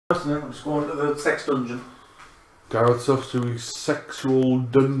I'm just going to the sex dungeon. Garrett's off to his sexual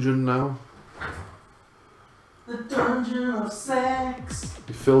dungeon now. The dungeon of sex.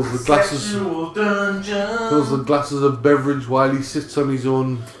 He fills the glasses. Sexual dungeon. Fills the glasses of beverage while he sits on his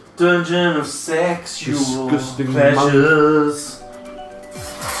own dungeon of sexual disgusting pleasures.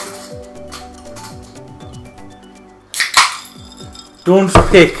 Don't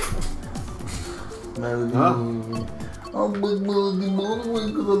pick. Huh? Oh, big melody,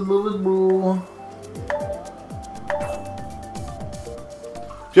 because I love it, bro.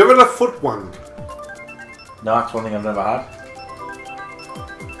 Do you ever have a foot wand? No, that's one thing I've never had.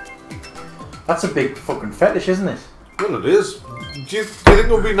 That's a big fucking fetish, isn't it? Well, it is. Do you think it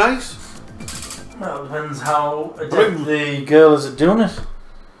would be nice? Well, it depends how adept the girl is at doing it.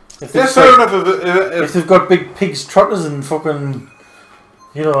 If yeah, fair enough. If they've got big pigs trotters and fucking,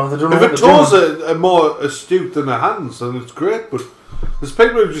 you know, they don't know if what her toes are more astute than her hands, then it's great. But there's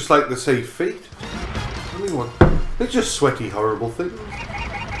people who just like to say feet. I mean, what? They're just sweaty, horrible things.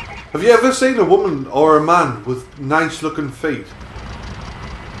 Have you ever seen a woman or a man with nice-looking feet?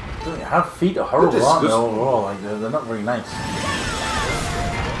 Her feet are horrible, aren't they? Overall, like they're not very nice.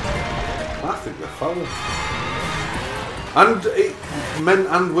 I think they're foul. And men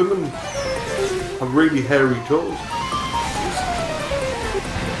and women have really hairy toes.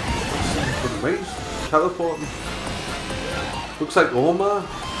 Amazing. Teleporting. Looks like Omar.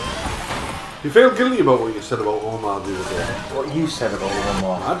 You feel guilty about what you said about Omar the other day? What you said about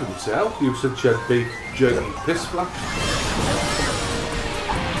Omar? I didn't say out. You said she had big, jerky piss flaps.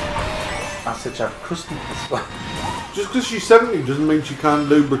 I said she had crusty piss flaps. Just because she's 70 doesn't mean she can't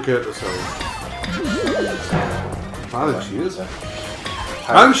lubricate herself. I think she is.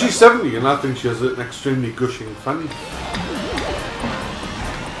 And she's 70 and I think she has an extremely gushing fanny.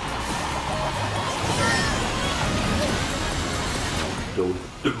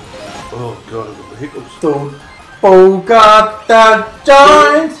 Oh god, I've got the hiccups. Don't got that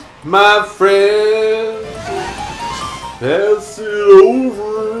joint, my friend. Pass it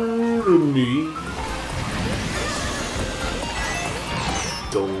over to me.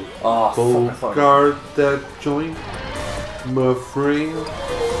 Don't guard that joint, my friend.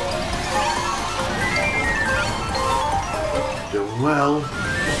 Doing well.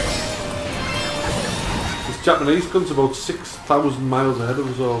 This Japanese cunt's about 6,000 miles ahead of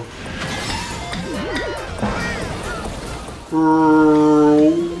us all.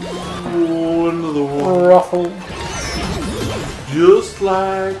 Another one. Ruffle. Just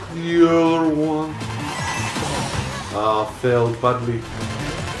like the other one. Ah, failed badly.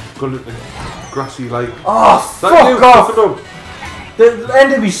 Got it in grassy lake. Oh, fuck off! The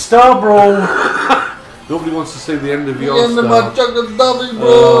end of his star, bro. Nobody wants to see the end of your star. The end of my chocolate dummy, bro.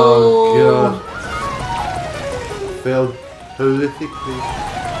 Oh god. Failed horrifically.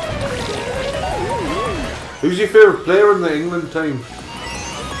 Who's your favourite player in the England team?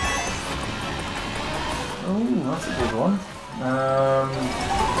 Oh, that's a good one.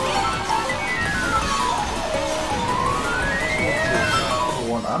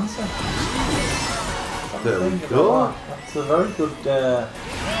 One answer. There we go. That's a very good.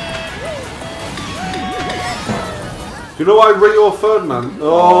 Do you know why Rio Ferdinand?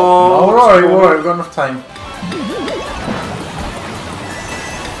 Oh, alright, we've got enough time.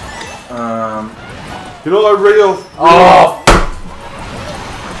 You know why Rio? Oh.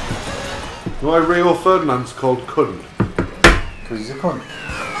 You know why Rio Ferdinand's called cunt? Because he's a cunt.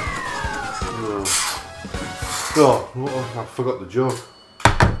 Oh, I forgot the joke.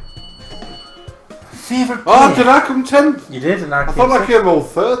 Favourite player? Oh, did I come 10th? You did, and I thought I came all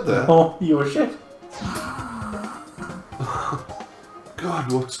 3rd there. Oh, you were shit.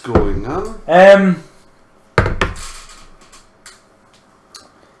 God, what's going on? I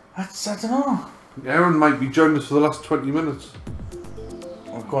don't know. Aaron might be joining us for the last 20 minutes.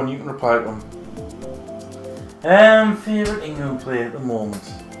 Oh, go on, you can reply to him. Favourite England player at the moment?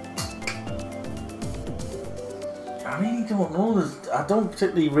 I really don't know. I don't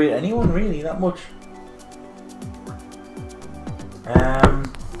particularly rate anyone really that much.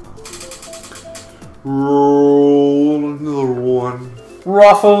 Roll another one.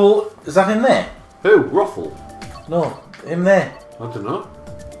 Ruffle, is that him there? Who? Ruffle? No, him there. I don't know.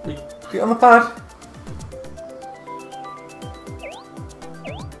 Get on the pad.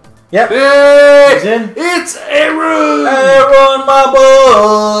 Yep. Hey! He's in. It's Aaron! Aaron, my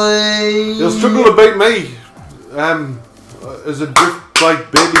boy! You'll struggle to beat me as a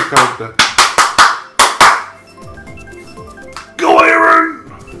drift-like baby character. Go,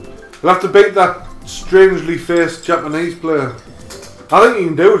 Aaron! You'll have to beat that strangely faced Japanese player. I think he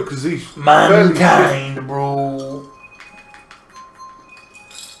can do it because he's mankind, bro.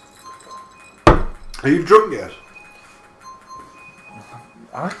 Are you drunk yet?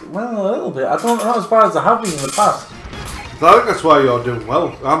 Well, a little bit. I don't know as bad as I have been in the past. I think that's why you're doing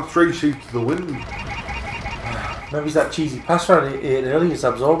well. I'm 3 sheets to the wind. Maybe it's that cheesy pasta I ate earlier is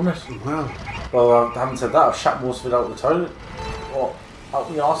absorbing it. Wow. Well, I haven't said that. I've shat most of it out the toilet. Or out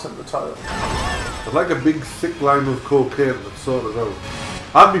the arse into the toilet. I'd like a big thick line of cocaine that sorted out.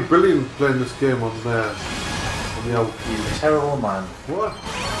 I'd be brilliant playing this game on the out. You terrible man. What?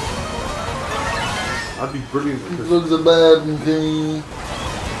 I'd be brilliant because... Looks a bad thing.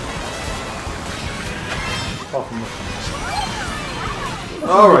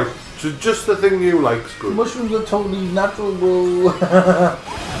 Alright, so just the thing you like's good. Mushrooms are totally natural, bro.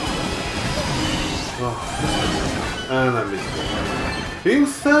 And I missed it. You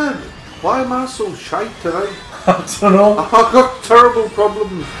third? Why am I so shite tonight? I don't know. I've got terrible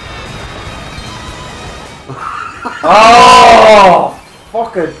problems. Oh!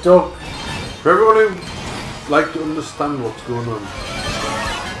 Fuck a duck. For everyone who like to understand what's going on,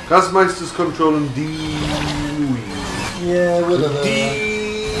 GAZMEISTER's controlling WEEN. Yeah, whatever.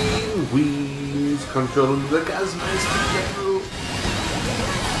 WEEN's controlling the GAZMEISTER general.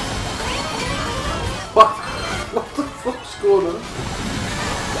 What the fuck's going on?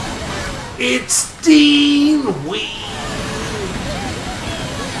 It's WEEN.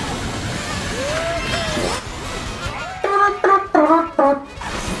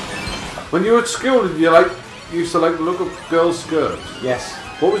 When you were at school, did you used to like the look of girls' skirts? Yes.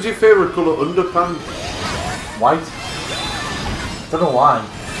 What was your favourite colour underpants? White. Don't know why.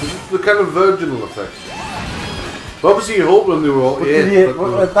 Was it the kind of virginal effect? Well, obviously you hoped when they were all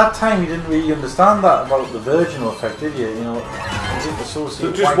at that time you didn't really understand that about the virginal effect, did you? You know, is it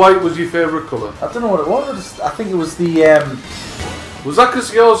associated? So just white was your favourite colour? I don't know what it was. I think it was the. Was that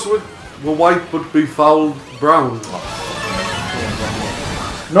because girls were white but befouled brown?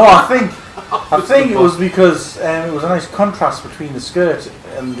 No, I think it was because it was a nice contrast between the skirt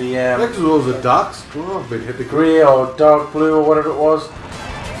and the. Next was a dark grey or dark blue or whatever it was.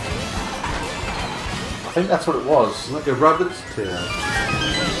 I think that's what it was. Like a rabbit's tail.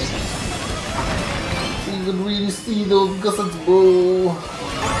 You can really see those gussets, bro.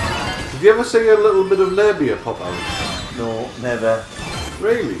 Did you ever see a little bit of labia pop out? No, never.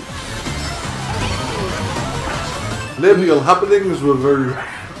 Really? Labial happenings were very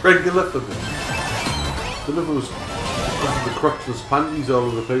regular for me. I don't know if it was the crotchless panties all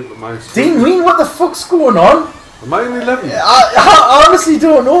over the paper at my school. Dean Ween, what the fuck's going on? Am I only 11? I honestly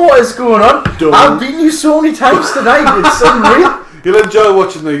don't know what is going on. I've beaten you so many times tonight, it's unreal. You'll enjoy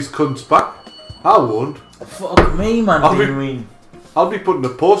watching these cunts back. I won't. Fuck me, man, Dean Ween. I'll be putting a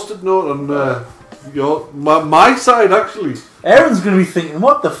post-it note on my side, actually. Aaron's going to be thinking,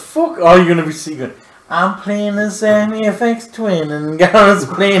 what the fuck are you going to be singing? I'm playing as APHEX twin and Gareth's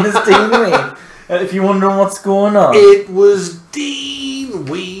playing as Dean Ween. If you're wondering what's going on. It was Dean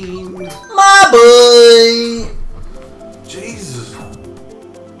Ween. My boy! Jesus.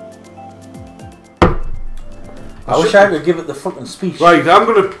 I wish I could give it the fucking speech. Right,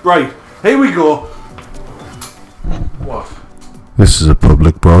 right, here we go. What? This is a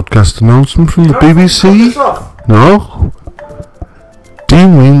public broadcast announcement from the BBC. No?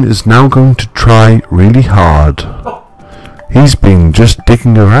 Dean Ween is now going to try really hard. He's been just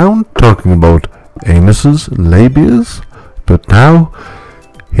dicking around, talking about anuses, labias, but now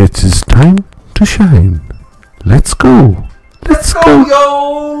it's his time to shine. Let's go. Let's go,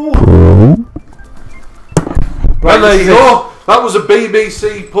 yo! Well, Bro. there you go. That was a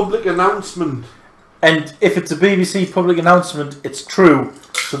BBC public announcement. And if it's a BBC public announcement, it's true.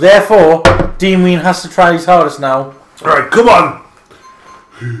 So therefore, Dean Ween has to try his hardest now. Alright, come on.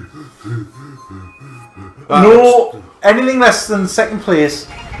 No, anything less than second place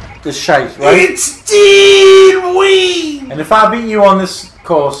is shite, right? It's Dean Ween! And if I beat you on this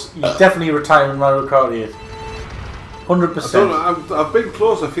course, you definitely retire in Mario Kart 8. 100%. I've been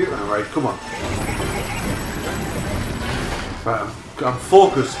close, I feel now, right? Come on. Right, I'm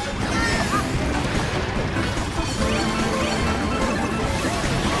focused.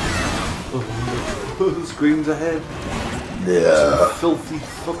 The screen's ahead. Yeah. Filthy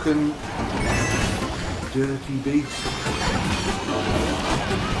fucking dirty beast.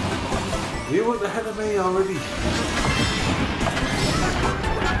 You went ahead of me already.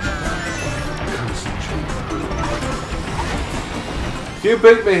 If you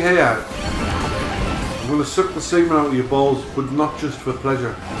beat me here, I'm going to suck the semen out of your balls, but not just for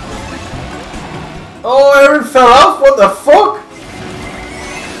pleasure. Oh, Aaron fell off? What the fuck?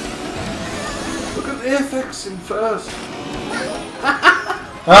 Look at the APHEX in first.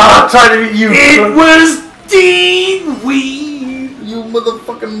 I'm trying to beat you. It was Dean Ween. You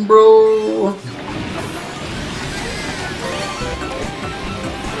motherfucking bro.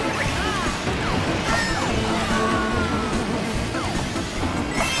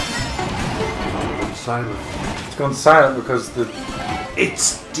 silent. It's gone silent because the...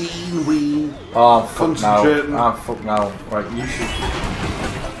 It's Dean Ween. Oh, fuck now. Concentrating. Oh, fuck now. Right, you should...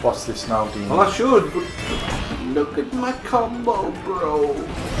 What's this now, Dean? Well, I should, but look at my combo, bro.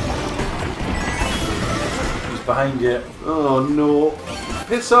 He's behind you. Oh no.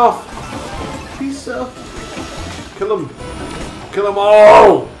 Piss off. Piss off. Kill him. Kill them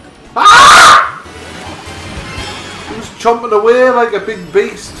all. Ah! He was chomping away like a big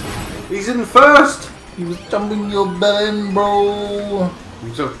beast. He's in first. He was jumping your belly, bro.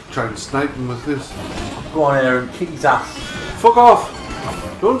 He's going to try and snipe him with this. Go on there and kick his ass. Fuck off.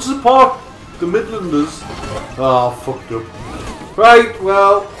 Don't support the Midlanders. Oh, fucked up. Right,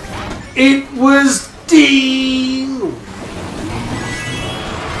 well, it was Dean.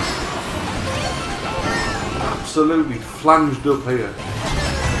 Absolutely flanged up here.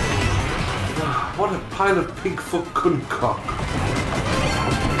 What a pile of pigfoot cunt cock.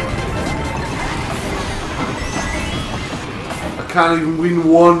 I can't even win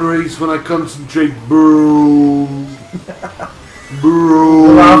one race when I concentrate, bro.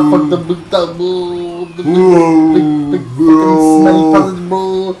 Bro. Fuck the big double. The big fucking smelly puzzles,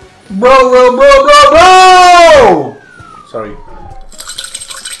 bro. Bro! Sorry.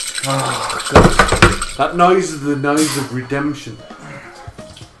 Oh, God. That noise is the noise of redemption.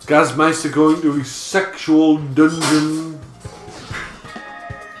 GAZMEISTER going to his sexual dungeon.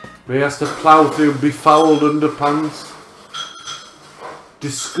 Where he has to plough through befouled underpants.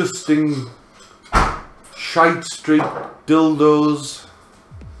 Disgusting shite street dildos.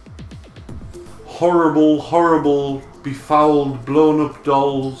 Horrible, befouled, blown up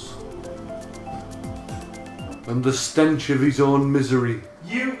dolls. And the stench of his own misery.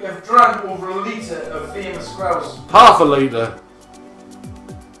 You have drank over a litre of famous grouse. Half a litre.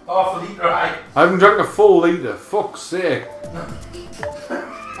 Half a litre, right? I haven't drank a full litre. Fuck's sake.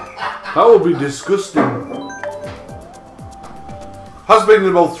 That would be disgusting. Has been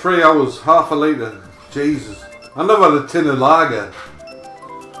about 3 hours. Half a litre. Jesus. I never had a tin of lager.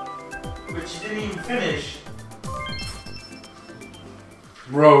 But you didn't even finish.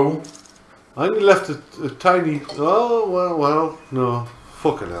 Bro. I only left a tiny... Oh, well, no.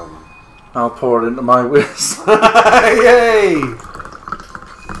 Fucking hell, man. I'll pour it into my whisk. Yay!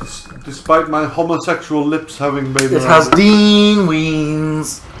 Despite my homosexual lips having been... It has Dean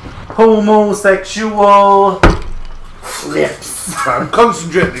Ween's homosexual lips. I'm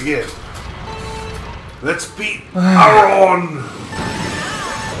concentrating again. Let's beat Aaron!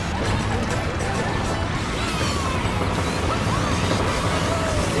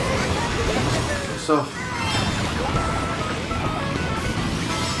 So...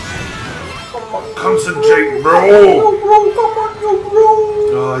 Concentrate, bro!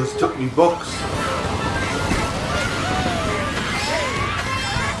 Oh, he's took me box.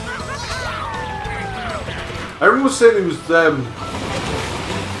 Everyone was saying he was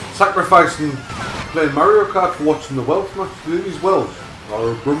sacrificing playing Mario Kart for watching the Welsh match. Do you think he's Welsh?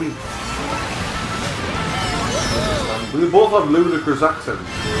 Or a Brummie? But they both have ludicrous accents.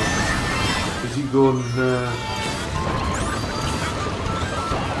 Is he going...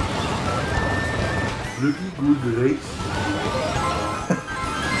 Pretty good race.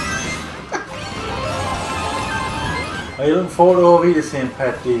 Are you looking forward to all the same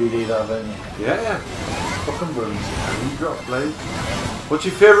pet DVD that I've Yeah. Fucking brilliant. You drop play. What's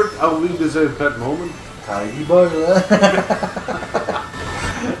your favourite Alvita's pet moment? Tidy boiler.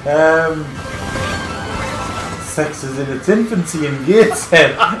 Sex is in its infancy in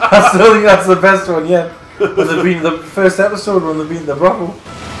Gateshead. I still think that's the best one yet. When they've been the first episode when they've been the brothel.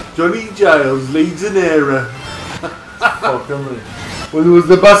 Johnny Giles leads an era. Fucking brilliant. Well, it was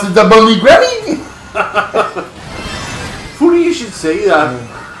the bastard that bought me Granny. Funny you should say that.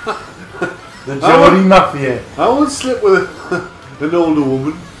 The Geordie Mafia. I once slept with an older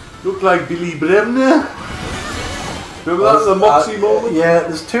woman. Looked like Billy Bremner. Remember that? The Moxie moment? Yeah,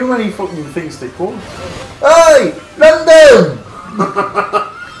 there's too many fucking things to quote. Hey, London!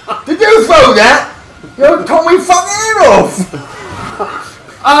 Did you throw that? You told me fucking head off.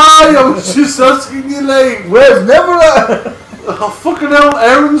 I was just asking you, like, Where's Never? oh, fucking hell,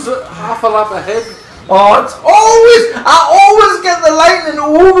 Aaron's half a lap ahead. Oh, it's always, I always get the lightning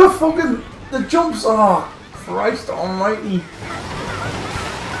over fucking the jumps. Oh, Christ almighty.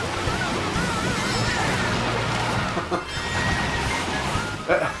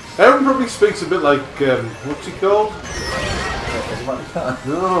 Aaron probably speaks a bit like, what's he called?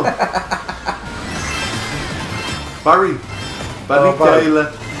 No. Barry Barry. Taylor.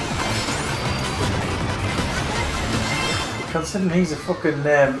 Considering he's a fucking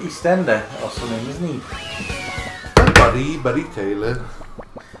EastEnder or something, isn't he? Barry Taylor.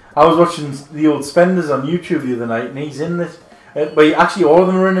 I was watching the old Spenders on YouTube the other night, and he's in this. But actually, all of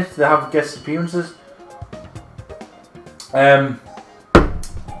them are in it. They have guest appearances.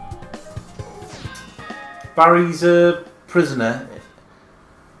 Barry's a prisoner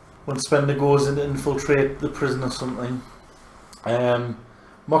when Spender goes in to infiltrate the prison or something.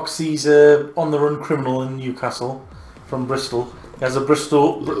 Moxie's a on-the-run criminal in Newcastle from Bristol. He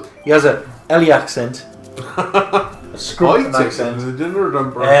has a Ellie accent. A Scrumpton accent. The dinner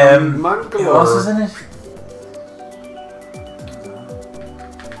Who else is in it?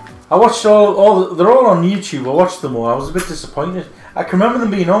 I watched they're all on YouTube. I watched them all. I was a bit disappointed. I can remember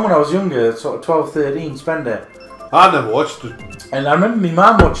them being on when I was younger, sort of 12, 13, Spender. I never watched it. And I remember my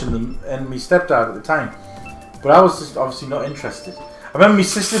mum watching them and my stepdad at the time. But I was just obviously not interested. I remember my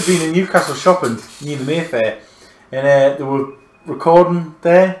sister being in Newcastle shopping near the Mayfair, and they were recording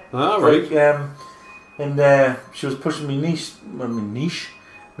there. Ah, right. And she was pushing my niece,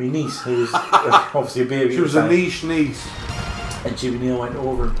 who was obviously a baby. She was a niche niece. And Jimmy Neal went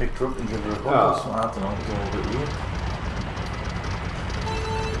over and picked her up and gave her a hug. I don't know, it was all a bit weird.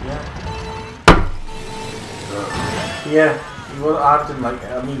 Yeah. Well, I didn't like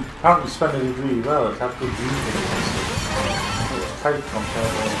it. I mean, apparently Spender did really well. It had good views. It was tight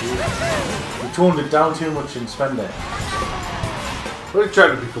compared to all the others. We toned it down too much in Spender. Well, he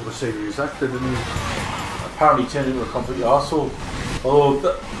tried to become a serious actor, didn't he? Apparently he turned into a complete arsehole.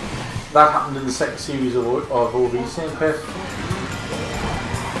 Although that happened in the second series of WEEN Pet.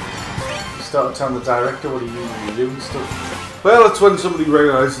 He started telling the director what he usually do and stuff. Well, that's when somebody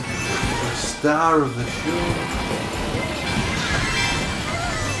realised the star of the show.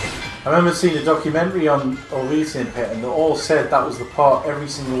 I remember seeing a documentary on WEEN Pet, and they all said that was the part every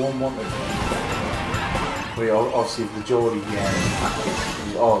single one wanted. Where obviously the Geordie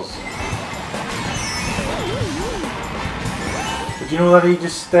acted Oz. But do you know that he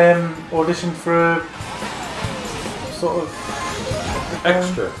just auditioned for a sort of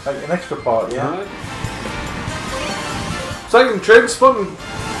Extra. like an extra part, yeah. Right. It's like in Trainspotting.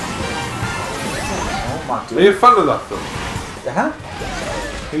 Oh my Are you a fan of that film? Huh?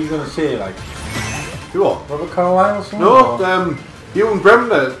 Who are you going to say, like? You what? Robert Carlyle or something? No, Ewan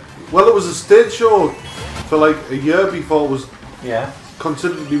Bremner. Well, it was a stage show for like a year before it was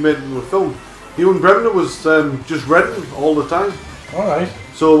considered to be made into a film. Ewan Bremner was just renting all the time. Alright.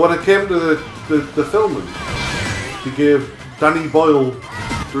 So when it came to the filming, they gave Danny Boyle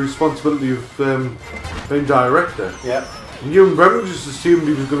the responsibility of being director. Yeah. And Ewan Bremner just assumed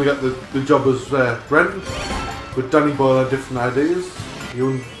he was going to get the job as Brendan, but Danny Boyle had different ideas.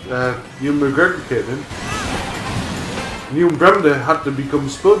 Ewan McGregor came in, and Ewan Bremner had to become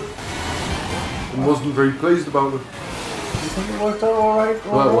Spud, and wasn't very pleased about it. You think it worked out alright?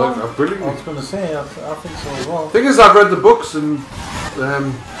 Well, it worked out brilliantly. I was going to say, I think so as well. Thing is, I've read the books, and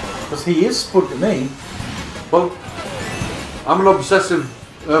because he is Spud to me. well, I'm an obsessive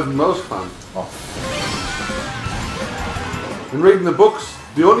Irvin Welsh fan. Oh. In reading the books,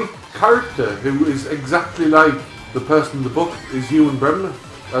 the only character who is exactly like the person in the book is Ewan Bremner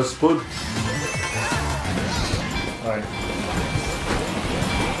as Spud. Right.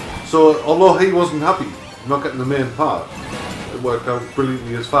 So, although he wasn't happy not getting the main part, it worked out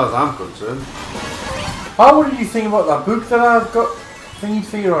brilliantly as far as I'm concerned. What did you think about that book that I've got thingy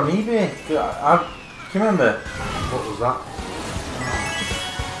for you on eBay? Do you remember? What was that?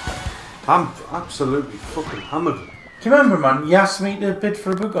 I'm absolutely fucking hammered. Do you remember, man? You asked me to bid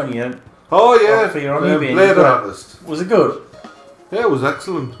for a book on you. Oh yeah, For your on eBay. Blade Artist. Was it good? Yeah, it was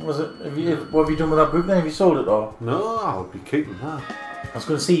excellent. Was it? What have you done with that book then? Have you sold it or? No, I'll be keeping that. I was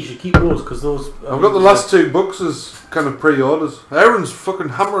going to say you should keep those because those. I've got the last two books as kind of pre-orders. Aaron's fucking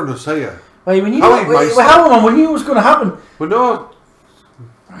hammering us here. Wait, when you How on? When you knew it was going to happen? Well, no.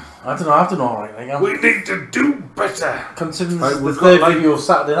 I don't know. Right? Like, We need to do better. Considering this is the third video of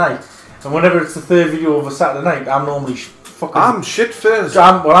Saturday night, and whenever it's the third video of a Saturday night, I'm normally I'm shit-faced.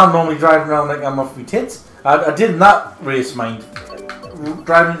 I'm normally driving around like I'm off my tits. I did in that race, mind.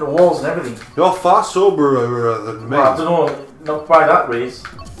 Driving into walls and everything. You're far soberer than me. Well, I don't know, not by that race.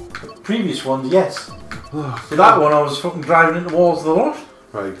 The previous ones, yes. Oh, For that one, I was fucking driving into walls the lot.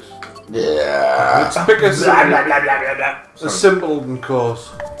 right. Yeah. Let's pick a Blah, blah, blah, blah, blah, blah. A simple and course.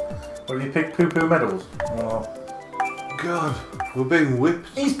 What have you picked? Poo-poo medals? Oh. God, we're being whipped.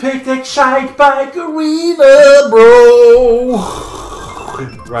 He's picked a shite bike arena, bro.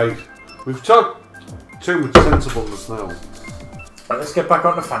 Right. We've talked too much sensibleness now. Right, let's get back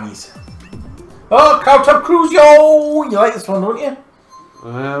on the fannies. Oh, Cowtop Cruise, yo! You like this one, don't you?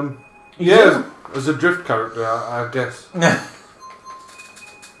 Yeah, as a drift character, I guess.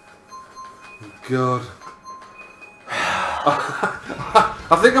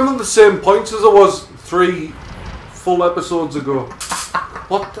 I think I'm at the same points as I was 3 full episodes ago.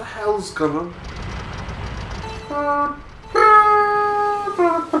 What the hell's going on?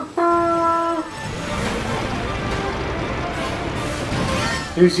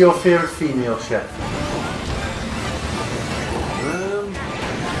 Who's your favourite female chef?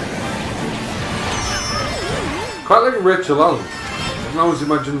 Quite like Rachel Allen. I always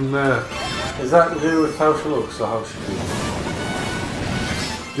imagine. Is that to do with how she looks or how she feels?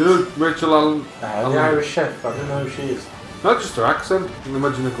 Do you know Rachel Allen? The Irish chef. I don't know who she is. Not just her accent. You can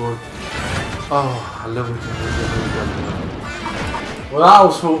imagine her going, "Oh, I love it." Well, I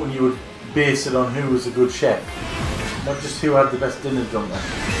was hoping you would base it on who was a good chef, not just who had the best dinner drummer.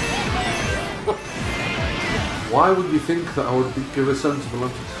 Why would you think that I would give a sensible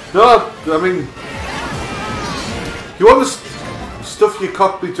answer? No, I mean, you want to stuff your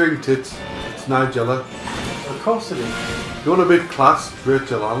cock between tits? It's Nigella. Of course it is. You want a bit class?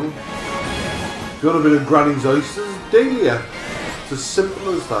 Rachel Allen. You want a bit of Granny's oysters? Delia. It's as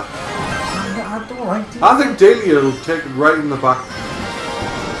simple as that. I don't like it. I think Delia will take it right in the back.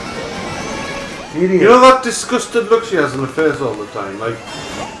 Delia. You know that disgusted look she has on her face all the time, like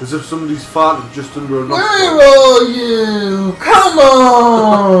as if somebody's farted just under her nostril. Where are you? Come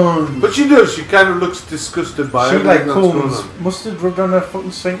on! But she does. She kind of looks disgusted by She everything like that's going Coleman's on. mustard rubbed on her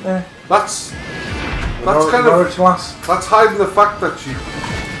fucking sink there. That's Norwich lass. That's hiding the fact that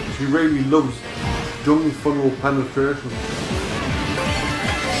she really loves dung funnel penetration.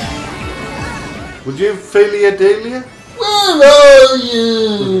 Would you Philia Delia? Where are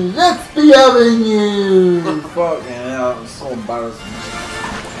you? Let's be having you! Fucking hell, I'm so embarrassing.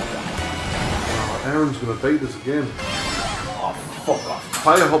 Oh, Aaron's gonna beat us again. Oh, fuck off.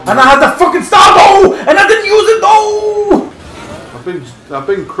 Fire hop. And I had the fucking star bow! And I didn't use it though! I've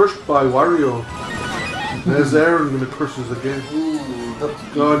been crushed by Wario. There's Aaron gonna crush us again. Ooh, that's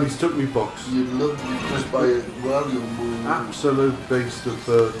God, he's took me box. You'd love to be crushed by a Wario move. Absolute beast of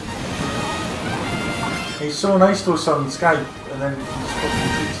bird. He's so nice to us on Skype, and then he's fucking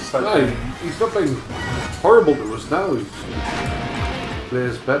treats us like No, he's not being horrible to us now. He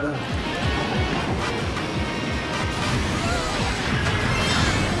plays better.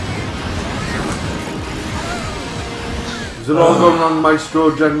 Is it all going on,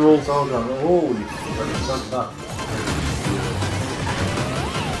 Maestro General? It's all gone. Holy fuck, what's that?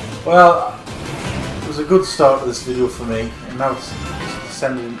 Well, it was a good start to this video for me, and now it's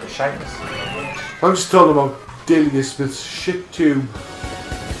descended into shyness. I'm just talking about Delia Smith's shit tube.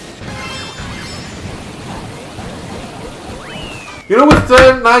 You know, with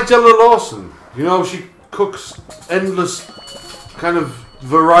Nigella Lawson, you know, she cooks endless kind of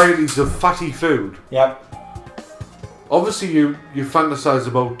varieties of fatty food. Yep. Obviously, you fantasize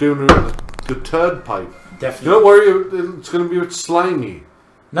about doing it with the turd pipe. Definitely. You don't worry, it's going to be a bit slimy.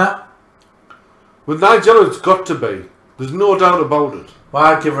 Nah. With Nigella, it's got to be. There's no doubt about it. Well,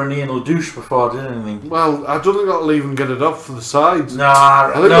 I'd give her an anal douche before I did anything. Well, I don't think I'll even get it up for the sides. Nah,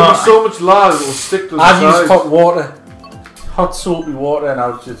 I think there'll be so much lard it'll stick to the sides. I'd use hot water. Hot soapy water, and I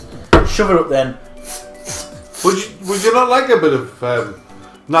would just shove it up then. Would you not like a bit of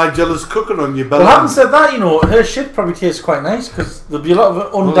Nigella's cooking on your belly? Well, having said that, you know, her shit probably tastes quite nice, because there'll be a lot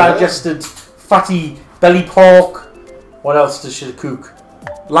of undigested, fatty belly pork. What else does she cook?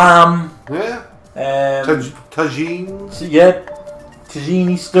 Lamb. Yeah. Tagines. Yeah.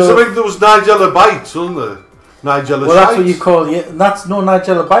 Tagini stuff. So I think there was Nigella bites, wasn't there? Nigella Well, that's shites. what you call it. That's no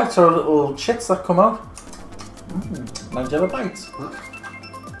Nigella bites, or little shits that come out. Nigella bites.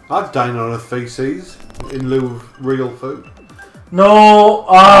 I'd dine on a feces in lieu of real food. No.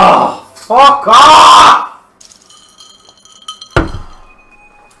 Ah. Fuck off.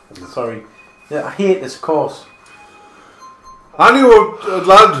 Sorry. Yeah, I hate this course. I knew a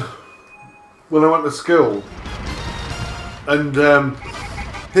lad when I went to school, and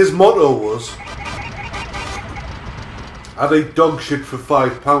his motto was, "I'd eat dog shit for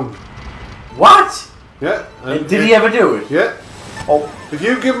 £5." What? Yeah. And did he ever do it? Yeah. Oh. If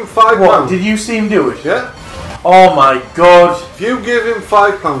you give him £5, What? Did you see him do it? yeah. Oh my god. If you give him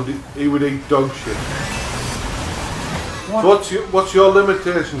 £5, he would eat dog shit. What? So what's your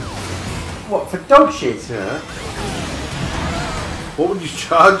limitation? What, for dog shit? Yeah. What would you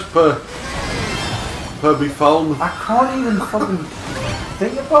charge per befoulment? I can't even fucking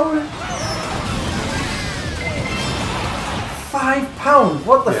think about it. £5?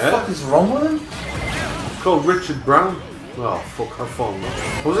 What the Yeah. fuck is wrong with him? It's called Richard Brown. Oh fuck, I found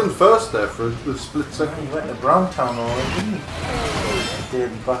that. I was in first there for a split second. He went to Browntown already, didn't he?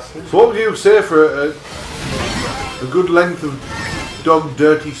 Dirty bastard. So what would you say for a good length of dog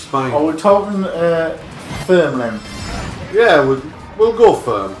dirty spine? Oh, we're talking firm length. Yeah, we'll go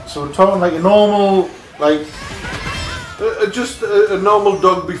firm. So we're talking like a normal, like Just a normal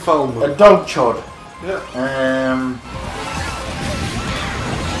dog befoulment. a dog chod. Yeah.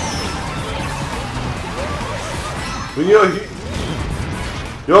 When you're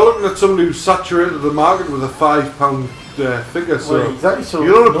looking at somebody who's saturated the market with a £5 figure, so Well, exactly. So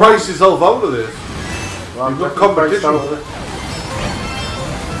you don't want to price yourself out of this. Well, You've got definitely priced competition. out of it.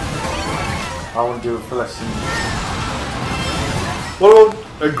 I won't do it for less than What about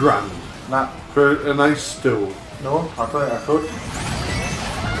a grand that. for a nice stool? No, I don't think I could.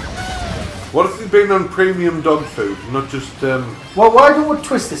 What if they've been on premium dog food, not just Well, why don't we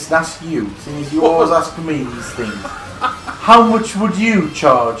twist this and ask you, since you always ask me these things? How much would you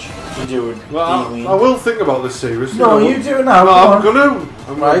charge to do it? Well, I will think about this seriously. No, you do it now. No, come I'm on. gonna.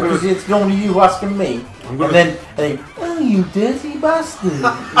 Right, because it's normally you asking me, gonna- and then oh, you dirty bastard!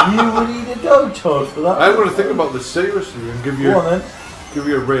 You would eat a dog charge for that. I'm going to think about this seriously and give Go you on then. a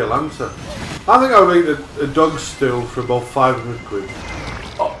real answer. I think I would eat a dog stool for about 500 quid.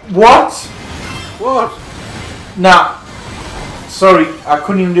 What? What? Nah. Sorry, I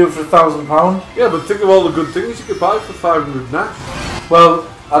couldn't even do it for £1,000. Yeah, but think of all the good things you could buy for 500 now. Well,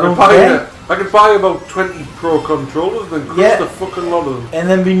 I don't care. I could buy about 20 pro controllers and then crush the fucking lot of them. And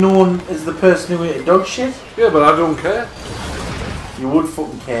then be known as the person who ate dog shit. Yeah, but I don't care. You would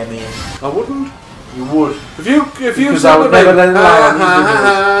fucking care, mate. I wouldn't. You would. If you Because said I would to me, never let it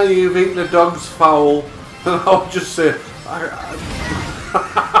lie. you've eaten a dog's fowl, then I would just say,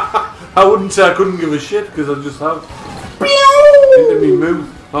 I wouldn't say I couldn't give a shit because I just have. Into me move.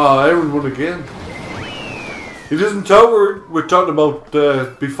 Oh, Aaron won again. He doesn't tell we're talking about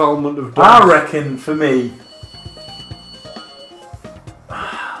befoulment of dogs. I reckon for me,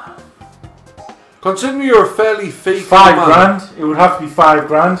 Considering you're a fairly fake £5 man, grand. It would have to be £5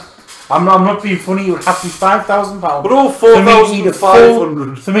 grand. I'm not being funny. It would have to be £5,000. but all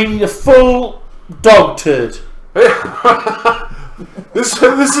 4,500. For me to eat a full dog turd. This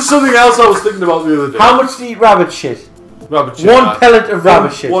is something else I was thinking about the other day. How much do you eat rabbit shit? Rabbit shit. One pellet of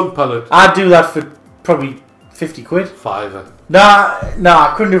rabbit shit. One pellet. I'd do that for probably 50 quid. Fiver. Nah,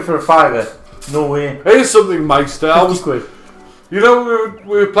 I couldn't do it for a fiver. No way. Here's something, Meister. 50 quid. You know,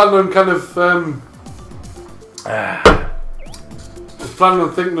 we were planning on kind of planning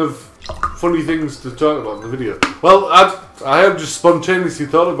on thinking of funny things to talk about in the video. Well, I have just spontaneously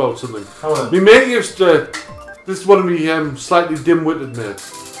thought about something. My mate used to. This is one of me slightly dim-witted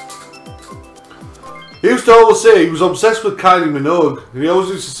mates. He used to always say he was obsessed with Kylie Minogue. And he always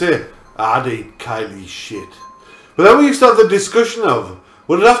used to say, I'd eat Kylie's shit. But then we used to have the discussion of,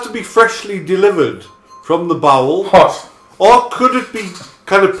 would it have to be freshly delivered from the bowel? Hot. Or could it be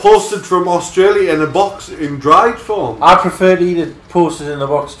kind of posted from Australia in a box in dried form? I prefer to eat it posted in a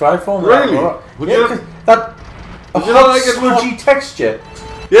box dry form. Really? Would you you that would you not like it smudgy texture?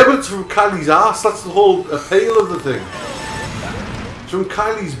 Yeah, but it's from Kylie's ass. That's the whole appeal of the thing. It's from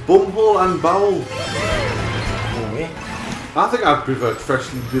Kylie's bumhole and bowel. No way. I think I'd prefer it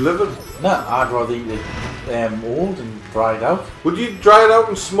freshly delivered. No, I'd rather eat it old and dried out. Would you dry it out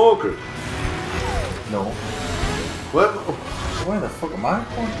and smoke it? No. Well, Where the fuck am I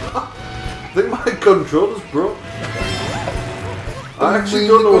going? I think my controller's broke. I actually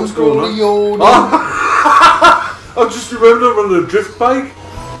don't know what's going on. I just remembered I'm on a drift bike.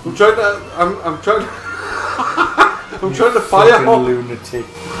 I'm trying to fire hop. Lunatic.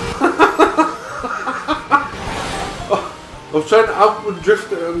 I was trying to outward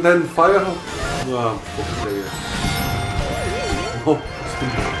drift and then fire hop. Oh, fuck you. Oh,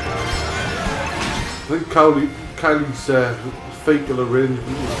 I think Kylie's fatal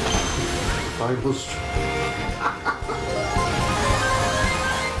arrangement was final straw.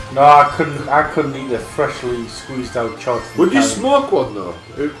 No, I couldn't eat a freshly squeezed out chod. Would you smoke one though?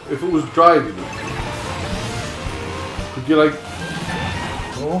 If it was dried enough? Would you like?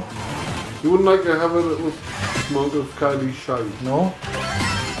 No. You wouldn't like to have a little smoke of Kylie's shine? No.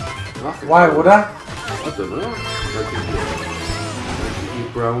 Why would I? I don't know. Like you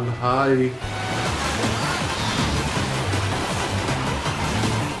brown high.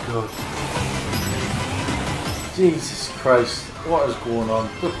 God. Jesus Christ. What is going on?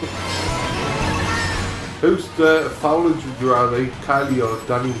 Who's the foulage would you rather eat, Kylie or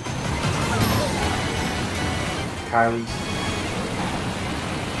Danny? Kylie's.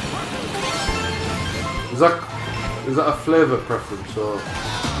 Is that a flavour preference or?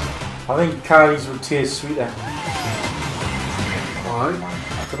 I think Kylie's would taste sweeter. Why? I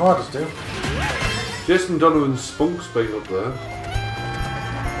don't know, I just do. Jason Donovan's spunk's been up there.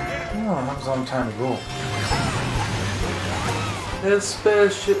 Oh, that was a long time ago.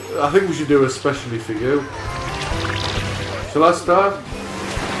 I think we should do especially for you. Shall I start?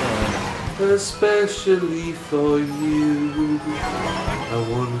 Especially for you, I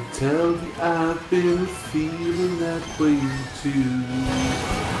wanna tell you I've been feeling that way too.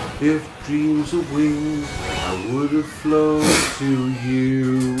 If dreams were wings, I would have flown to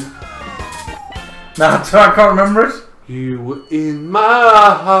you. Nah, I can't remember it. You were in my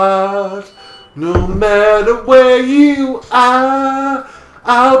heart, no matter where you are,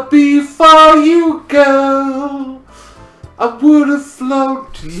 I'll be for you, girl. I would have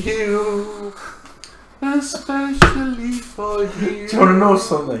flown to you, especially for you. Do you want to know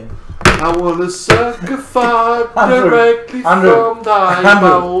something? I want to suck a fart directly from the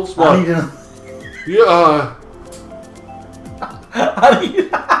eyeballs. What? Yeah.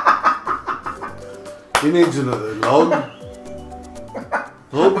 He needs another log.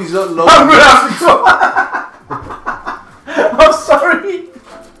 Hope he's not long. I'm gonna have to go. I'm sorry.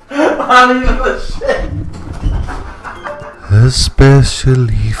 I need another shit.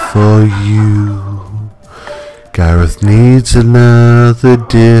 Especially for you, Gareth needs another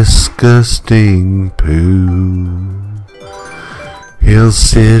disgusting poo. He'll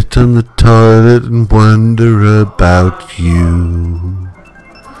sit on the toilet and wonder about you.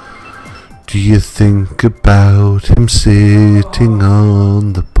 Do you think about him sitting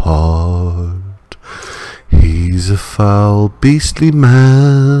on the pod? He's a foul, beastly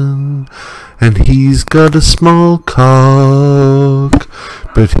man, and he's got a small cock,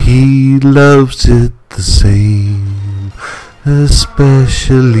 but he loves it the same,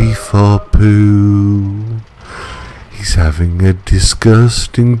 especially for poo. He's having a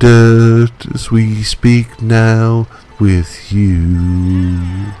disgusting dirt as we speak now with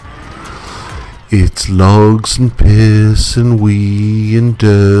you. It's logs and piss and wee and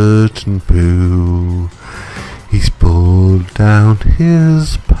dirt and poo. He's pulled down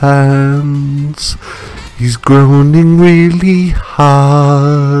his pants. He's groaning really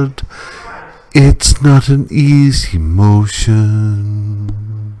hard. It's not an easy motion,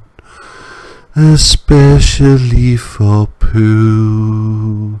 especially for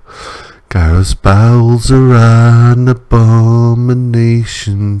poo. Gareth's bowels are an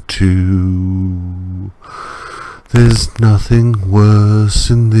abomination too. There's nothing worse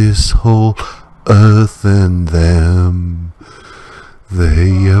in this whole earth than them.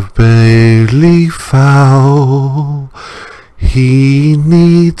 They are barely foul. He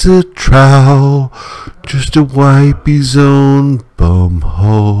needs a trowel just to wipe his own bum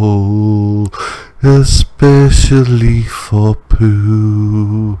hole, especially for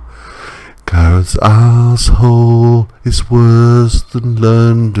poo. Gareth's asshole is worse than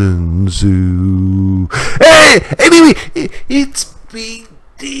London Zoo. Hey, anyway, it's been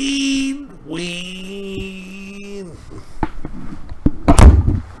Dean Ween.